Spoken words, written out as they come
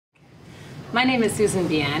My name is Susan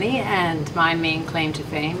Beayni, and my main claim to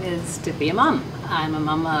fame is to be a mom. I'm a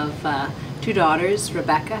mom of two daughters,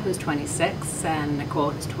 Rebecca, who's 26, and Nicole,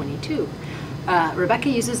 who's 22. Rebecca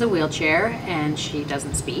uses a wheelchair and she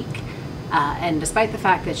doesn't speak. And despite the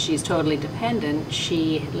fact that she's totally dependent,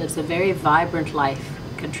 she lives a very vibrant life,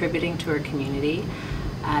 contributing to her community.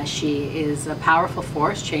 She is a powerful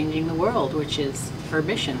force changing the world, which is her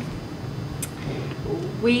mission.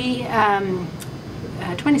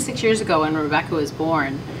 26 years ago, when Rebecca was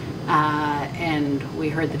born and we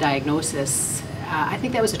heard the diagnosis, I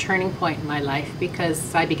think that was a turning point in my life,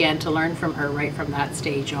 because I began to learn from her right from that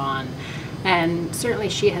stage on. And certainly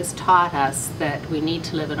she has taught us that we need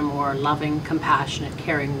to live in a more loving, compassionate,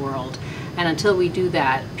 caring world. And until we do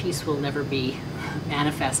that, peace will never be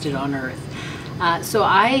manifested on earth. So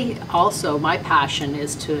my passion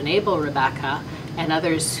is to enable Rebecca and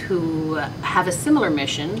others who have a similar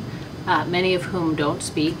mission, many of whom don't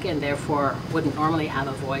speak and therefore wouldn't normally have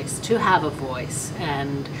a voice, to have a voice,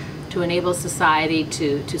 and to enable society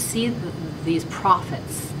to see these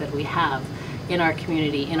prophets that we have in our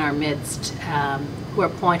community, in our midst, who are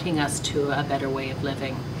pointing us to a better way of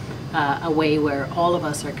living, a way where all of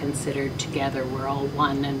us are considered together. We're all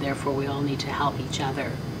one, and therefore we all need to help each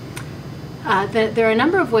other. There are a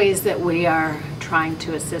number of ways that we are trying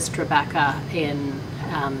to assist Rebecca in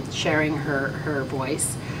sharing her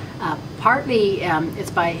voice. Partly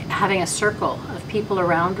it's by having a circle of people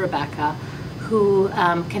around Rebecca who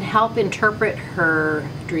can help interpret her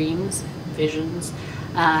dreams, visions,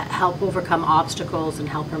 help overcome obstacles, and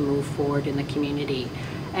help her move forward in the community.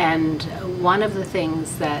 And one of the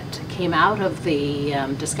things that came out of the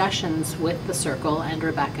discussions with the circle and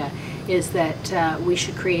Rebecca is that we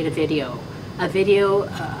should create a video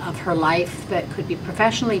of her life that could be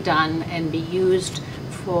professionally done and be used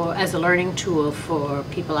as a learning tool for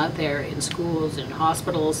people out there in schools and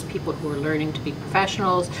hospitals, people who are learning to be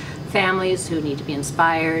professionals, families who need to be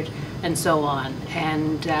inspired, and so on.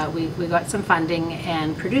 And we got some funding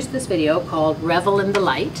and produced this video called Revel in the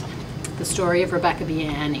Light, the story of Rebecca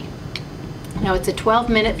Beayni. Now, it's a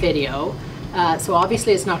 12-minute video, so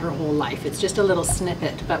obviously it's not her whole life, it's just a little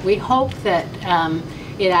snippet, but we hope that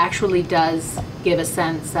it actually does give a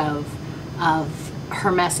sense of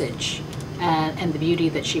her message and the beauty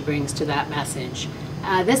that she brings to that message.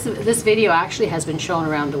 This video actually has been shown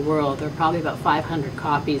around the world. There are probably about 500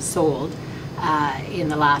 copies sold in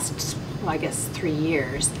the last, well, I guess, 3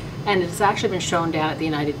 years. And it's actually been shown down at the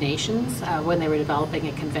United Nations when they were developing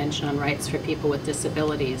a convention on rights for people with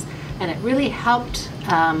disabilities. And it really helped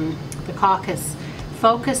the caucus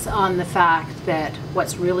focus on the fact that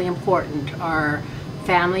what's really important are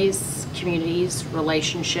families, communities,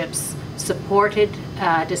 relationships, supported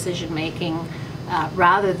decision-making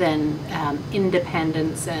rather than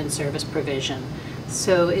independence and service provision.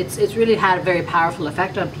 So it's really had a very powerful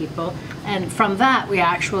effect on people. And from that, we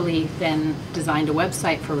actually then designed a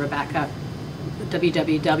website for Rebecca,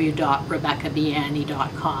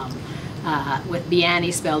 www.rebeccabeayni.com, with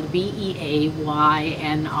Beayni spelled B-E-A-Y-N-I.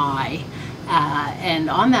 And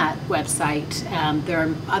on that website, there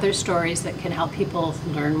are other stories that can help people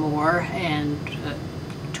learn more, and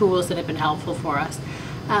tools that have been helpful for us.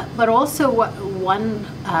 But also one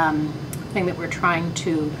thing that we're trying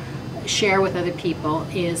to share with other people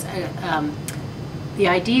is the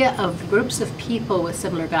idea of groups of people with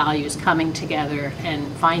similar values coming together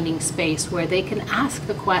and finding space where they can ask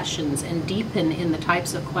the questions and deepen in the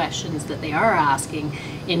types of questions that they are asking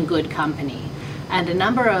in good company. And a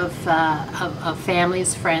number of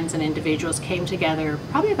families, friends, and individuals came together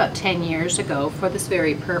probably about 10 years ago for this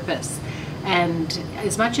very purpose. And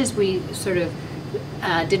as much as we sort of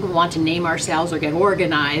didn't want to name ourselves or get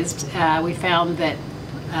organized, we found that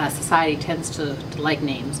society tends to like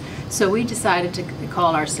names. So we decided to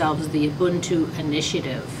call ourselves the Ubuntu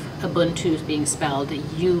Initiative, Ubuntu being spelled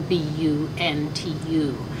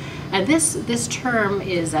U-B-U-N-T-U. And this term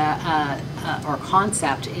is or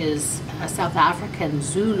concept is a South African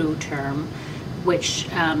Zulu term, which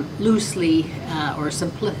loosely or said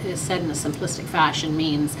in a simplistic fashion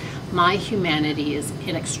means my humanity is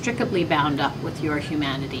inextricably bound up with your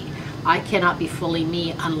humanity. I cannot be fully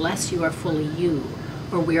me unless you are fully you,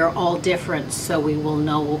 or we are all different, so we will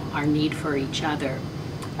know our need for each other.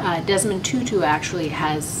 Desmond Tutu actually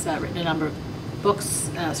has written a number of books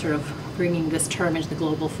sort of bringing this term into the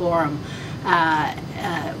global forum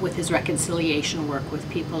with his reconciliation work with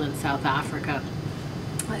people in South Africa.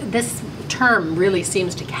 This term really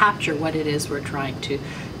seems to capture what it is we're trying to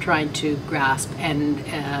grasp and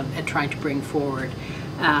trying to bring forward.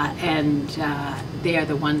 They are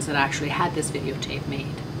the ones that actually had this videotape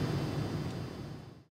made.